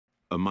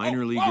A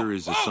minor leaguer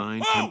is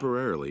assigned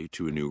temporarily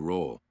to a new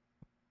role.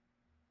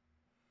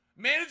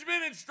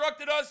 Management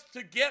instructed us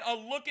to get a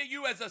look at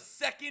you as a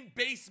second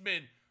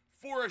baseman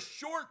for a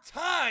short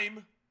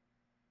time.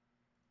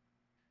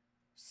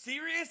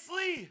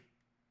 Seriously?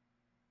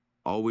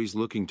 Always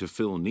looking to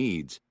fill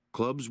needs,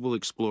 clubs will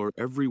explore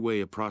every way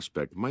a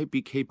prospect might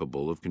be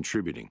capable of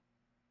contributing.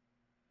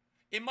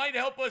 It might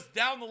help us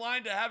down the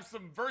line to have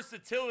some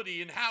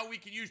versatility in how we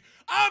can use.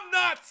 I'm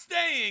not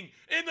staying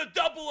in the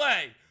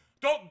AA.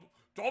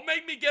 Don't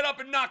make me get up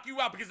and knock you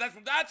out, because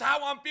that's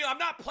how I'm feeling. I'm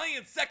not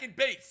playing second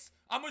base.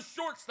 I'm a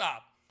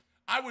shortstop.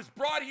 I was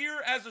brought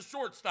here as a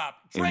shortstop.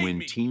 And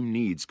when team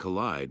needs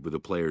collide with a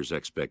player's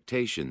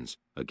expectations,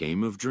 a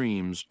game of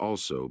dreams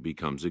also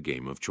becomes a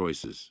game of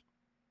choices.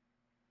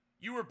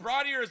 You were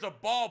brought here as a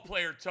ball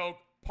player, Toke.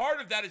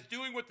 Part of that is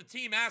doing what the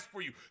team asked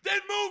for you. Then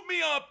move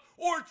me up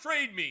or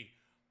trade me.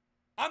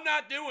 I'm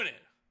not doing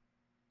it.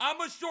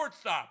 I'm a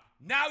shortstop.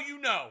 Now you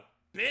know,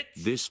 bitch.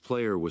 This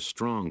player with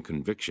strong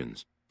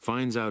convictions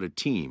finds out a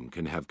team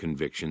can have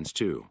convictions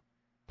too.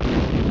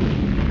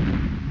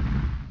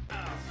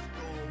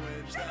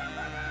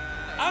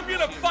 I'm going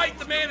to fight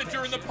the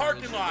manager in the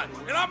parking lot,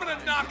 and I'm going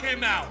to knock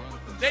him out.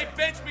 They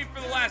benched me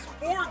for the last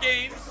 4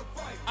 games.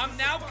 I'm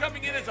now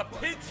coming in as a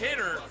pinch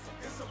hitter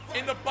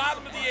in the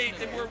bottom of the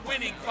 8th, and we're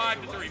winning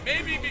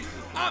 5-3.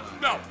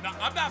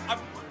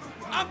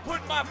 I'm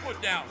putting my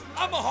foot down.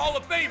 I'm a Hall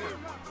of Famer.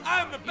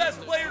 I'm the best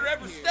player to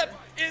ever step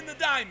in the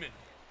diamond.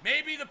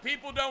 Maybe the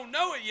people don't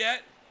know it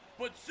yet,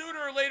 but sooner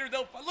or later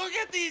they'll. Look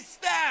at these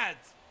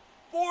stats.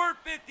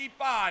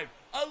 455,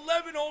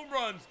 11 home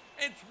runs,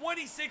 and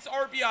 26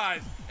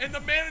 RBIs. And the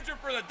manager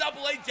for the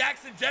AA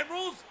Jackson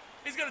Generals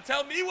is going to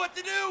tell me what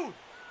to do?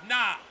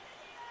 Nah.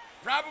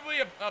 Probably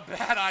a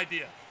bad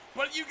idea.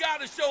 But you got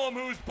to show them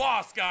who's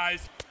boss,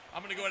 guys.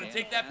 I'm going to go ahead and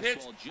take that pitch.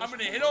 I'm going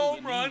to hit a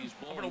home run.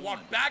 I'm going to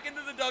walk back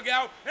into the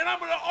dugout, and I'm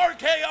going to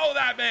RKO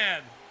that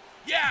man.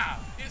 Yeah,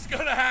 it's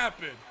going to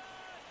happen.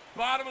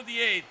 Bottom of the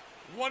 8th,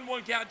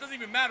 1-1 count. It doesn't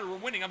even matter. We're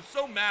winning. I'm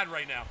so mad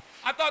right now.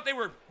 I thought they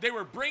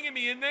were bringing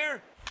me in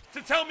there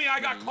to tell me I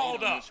got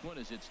called up.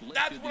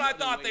 That's what I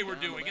thought they were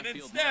doing, and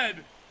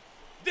instead,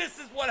 this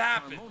is what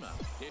happened.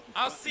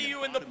 I'll see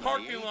you in the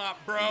parking lot,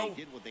 bro.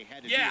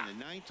 Yeah,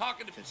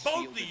 talking to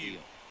both of you.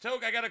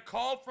 Toke, I got a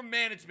call from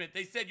management.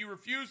 They said you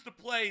refused to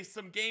play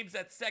some games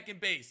at second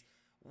base.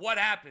 What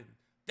happened?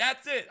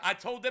 That's it. I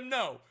told them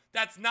no.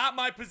 That's not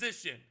my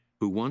position.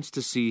 Who wants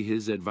to see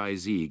his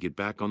advisee get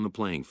back on the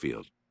playing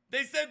field?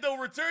 They said they'll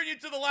return you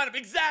to the lineup.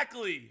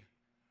 Exactly.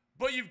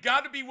 But you've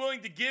got to be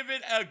willing to give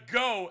it a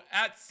go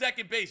at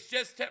second base.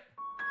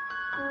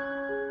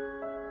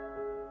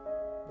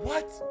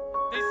 What?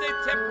 They say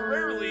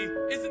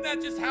temporarily. Isn't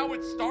that just how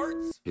it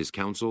starts? His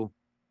counsel,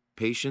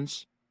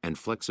 patience, and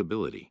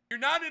flexibility. You're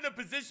not in a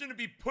position to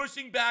be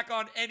pushing back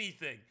on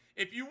anything.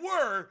 If you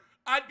were,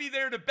 I'd be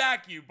there to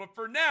back you. But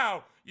for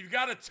now, you've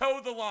got to toe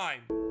the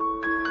line.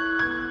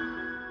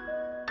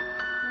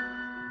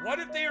 What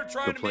if they are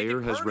trying to make it permanent? The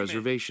player has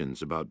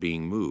reservations about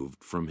being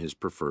moved from his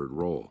preferred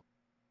role.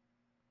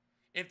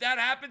 If that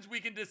happens,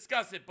 we can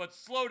discuss it, but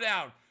slow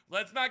down.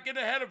 Let's not get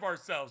ahead of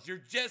ourselves.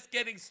 You're just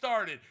getting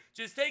started.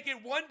 Just take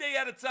it one day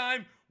at a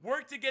time,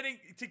 work to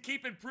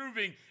keep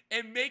improving,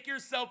 and make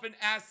yourself an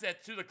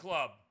asset to the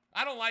club.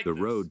 I don't like this.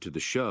 The road to the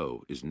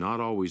show is not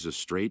always a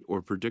straight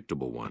or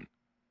predictable one.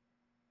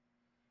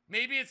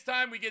 Maybe it's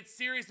time we get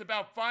serious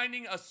about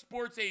finding a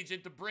sports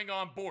agent to bring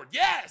on board.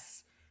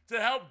 Yes! To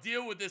help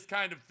deal with this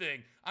kind of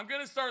thing. I'm going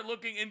to start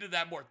looking into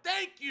that more.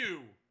 Thank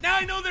you! Now,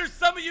 I know there's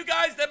some of you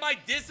guys that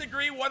might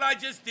disagree what I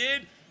just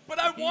did, but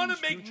I want to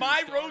make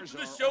my road to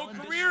the show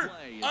career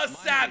a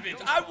savage.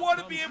 I want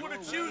to be able to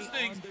choose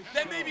things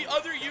that maybe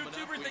other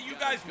YouTubers that you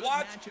guys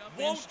watch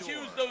won't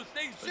choose those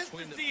things, just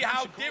to see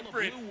how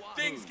different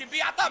things can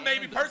be. I thought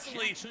maybe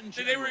personally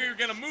that they were either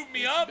going to move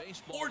me up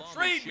or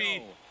trade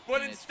me,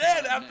 but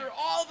instead, after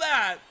all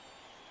that,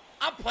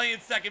 I'm playing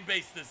second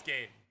base this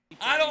game.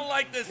 I don't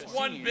like this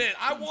one bit.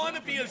 I want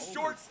to be a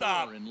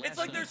shortstop. It's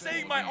like they're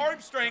saying my arm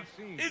strength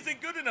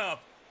isn't good enough.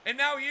 And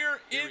now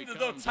here in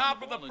the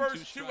top of the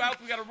first 2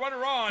 outs, we got a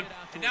runner on.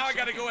 And now I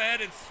got to go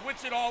ahead and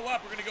switch it all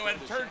up. We're going to go ahead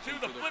and turn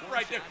to the flip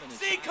right there.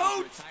 See,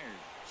 coach?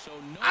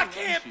 I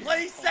can't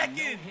play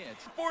second.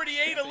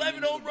 48,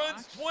 11 home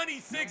runs,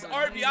 26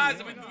 RBIs.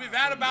 I mean, we've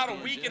had about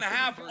a week and a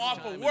half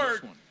off of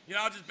work. You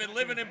know, I've just been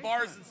living in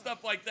bars and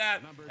stuff like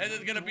that. And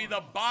it's going to be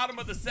the bottom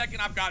of the second.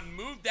 I've gotten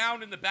moved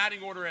down in the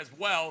batting order as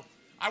well.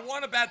 I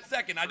want to bat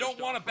second. I don't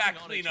want to bat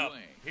cleanup.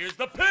 Here's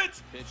the pitch.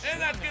 And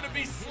that's going to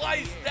be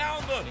sliced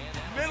down the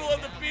middle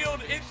of the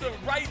field into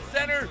right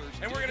center.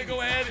 And we're going to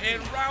go ahead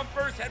and round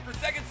first, head for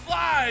second,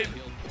 slide.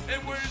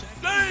 And we're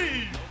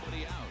saved.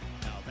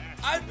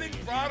 I've been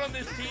brought on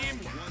this team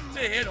to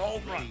hit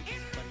home runs.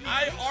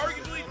 I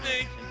arguably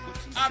think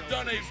I've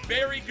done a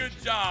very good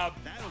job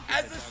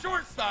as a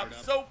shortstop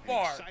so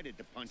far.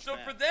 So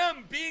for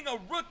them being a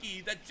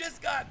rookie that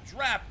just got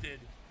drafted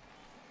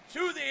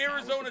to the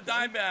Arizona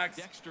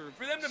Diamondbacks,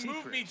 for them to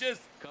move me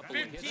just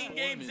 15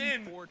 games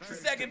in to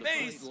second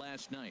base,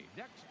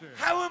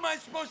 how am I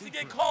supposed to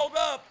get called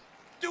up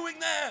doing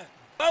that.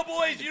 Well,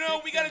 boys, you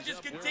know, we got to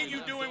just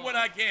continue doing what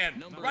I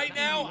can. Right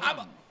now,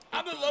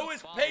 I'm the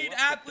lowest paid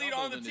athlete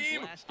on the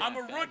team. I'm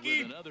a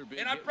rookie,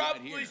 and I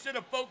probably should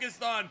have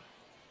focused on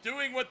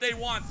doing what they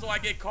want so I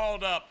get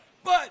called up.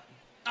 But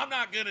I'm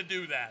not going to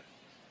do that.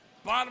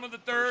 Bottom of the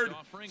third,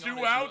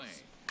 2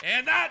 outs,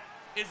 and that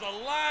is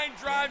a line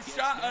drive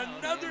shot,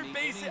 another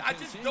base hit. I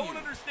just don't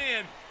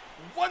understand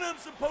what I'm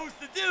supposed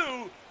to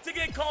do to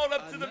get called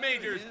up to the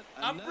majors.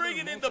 I'm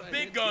bringing in the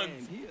big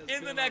guns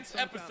in the next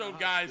episode,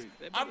 guys.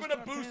 I'm going to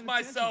boost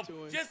myself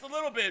just a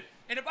little bit.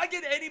 And if I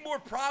get any more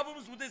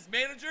problems with this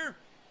manager,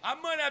 I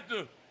might have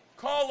to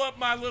call up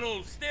my little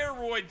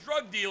steroid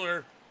drug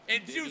dealer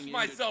and juice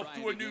myself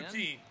to a new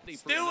team.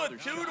 Still a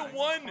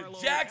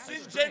 2-1 Jackson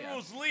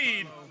Generals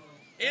lead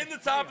in the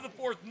top of the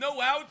fourth.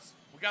 No outs.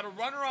 We got a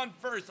runner on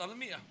first. Let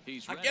me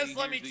try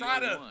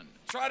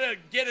to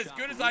get as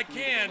good as I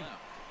can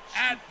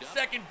at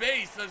second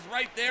base. As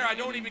right there, I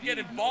don't even get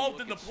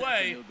involved in the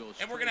play,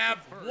 and we're gonna have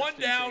one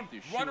down,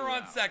 runner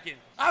on second.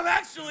 I'm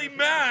actually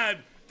mad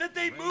that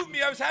they moved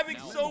me. I was having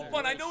so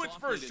fun. I know it's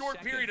for a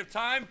short period of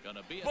time,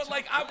 but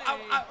like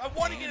I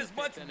want to get as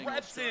much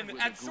reps in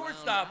at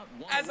shortstop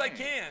as I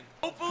can.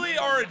 Hopefully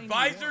our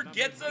advisor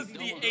gets us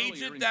the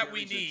agent that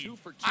we need.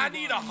 I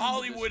need a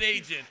Hollywood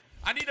agent.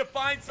 I need to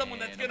find someone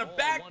that's going to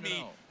back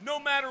me no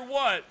matter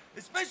what,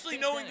 especially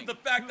knowing the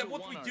fact that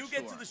once we do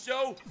get to the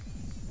show,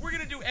 we're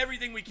going to do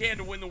everything we can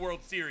to win the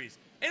World Series.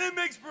 And it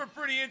makes for a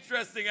pretty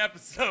interesting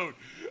episode.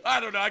 I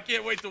don't know. I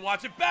can't wait to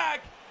watch it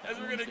back as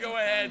we're going to go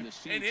ahead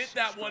and hit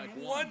that one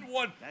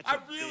 1-1. I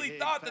really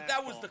thought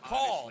that was the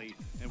call.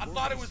 I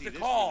thought it was the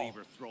call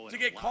to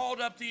get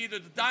called up to either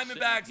the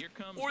Diamondbacks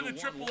or the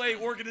AAA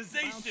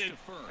organization.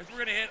 As we're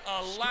going to hit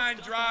a line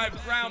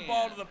drive ground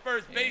ball to the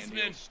first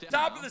baseman.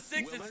 Top of the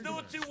sixth, it's still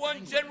a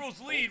 2-1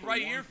 Generals lead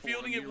right here.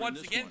 Fielding it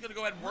once again. Going to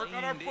go ahead and work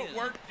on our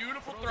footwork.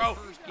 Beautiful throw.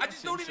 I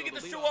just don't even get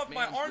to show off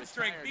my arm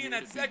strength being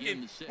at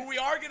second. But we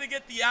are going to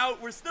get the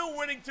out. We're still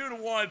winning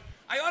 2-1.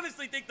 I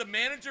honestly think the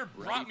manager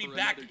brought me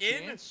back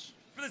in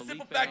for the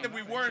simple fact that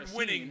we weren't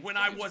winning when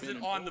I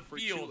wasn't on the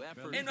field.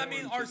 And I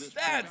mean, our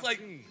stats,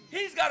 like,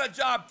 he's got a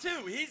job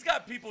too. He's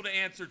got people to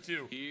answer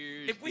to.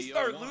 If we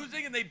start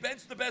losing and they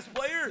bench the best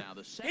player,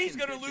 he's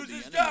going to lose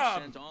his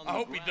job. I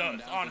hope he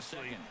does,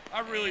 honestly. I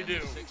really do.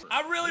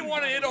 I really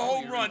want to hit a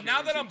home run.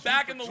 Now that I'm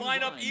back in the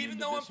lineup, even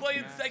though I'm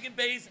playing second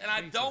base and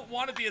I don't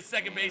want to be a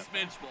second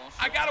baseman,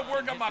 I got to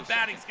work on my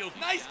batting skills.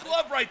 Nice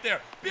glove right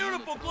there.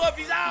 Beautiful glove.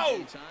 He's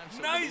out.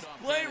 Nice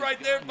play right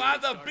there by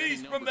the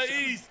beast from the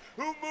east,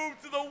 who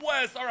moved to the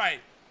west. All right,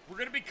 we're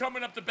going to be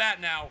coming up to bat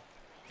now.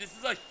 This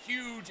is a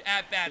huge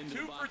at-bat.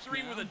 2 for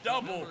 3 with a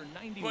double,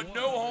 but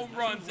no home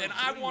runs, and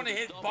I want to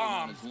hit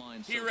bombs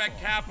here at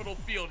Capitol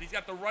Field. He's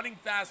got the running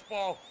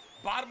fastball,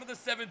 bottom of the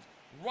seventh,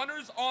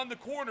 runners on the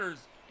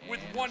corners with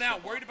 1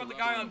 out. Worried about the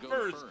guy on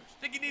first.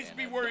 Think he needs to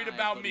be worried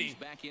about me.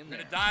 I'm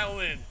going to dial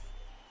in.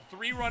 A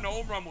 3-run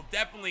home run will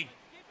definitely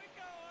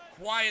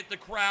quiet the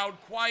crowd,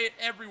 quiet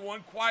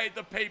everyone, quiet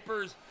the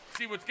papers.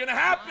 See what's going to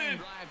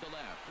happen.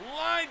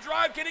 Line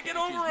drive. Can it get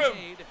over him?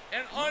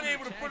 And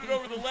unable to put it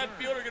over the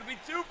left fielder. Going to be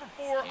 2 for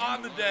 4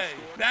 on the day.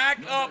 Back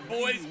up,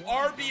 boys.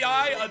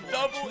 RBI, a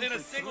double and a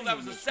single. That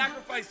was a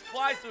sacrifice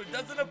fly, so it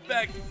doesn't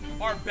affect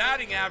our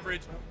batting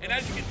average. And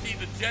as you can see,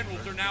 the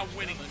Generals are now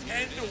winning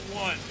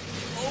 10-1.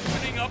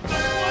 Opening up the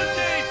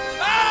Monday.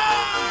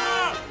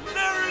 Ah!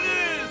 There it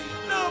is.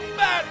 The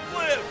bat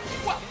flip.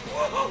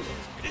 Whoa.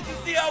 Did you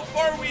see how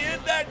far we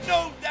hit that?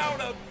 No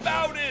doubt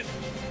about it.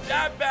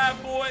 That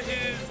bad boy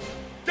is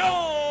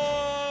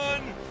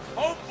done.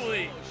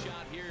 Hopefully,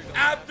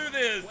 after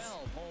this,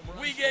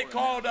 we get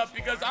called up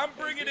because I'm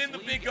bringing in the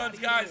big guns,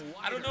 guys.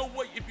 I don't know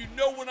if you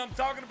know what I'm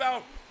talking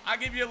about. I'll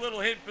give you a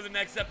little hint for the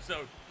next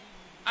episode.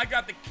 I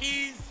got the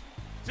keys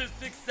to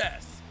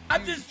success.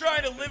 I'm just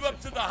trying to live up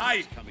to the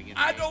hype.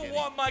 I don't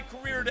want my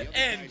career to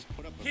end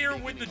here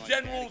with the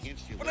Generals,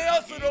 but I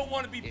also don't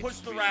want to be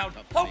pushed around.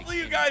 Hopefully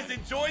you guys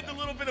enjoyed the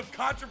little bit of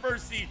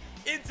controversy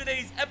in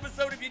today's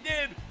episode. If you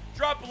did,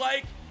 drop a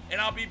like,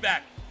 and I'll be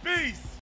back. Peace!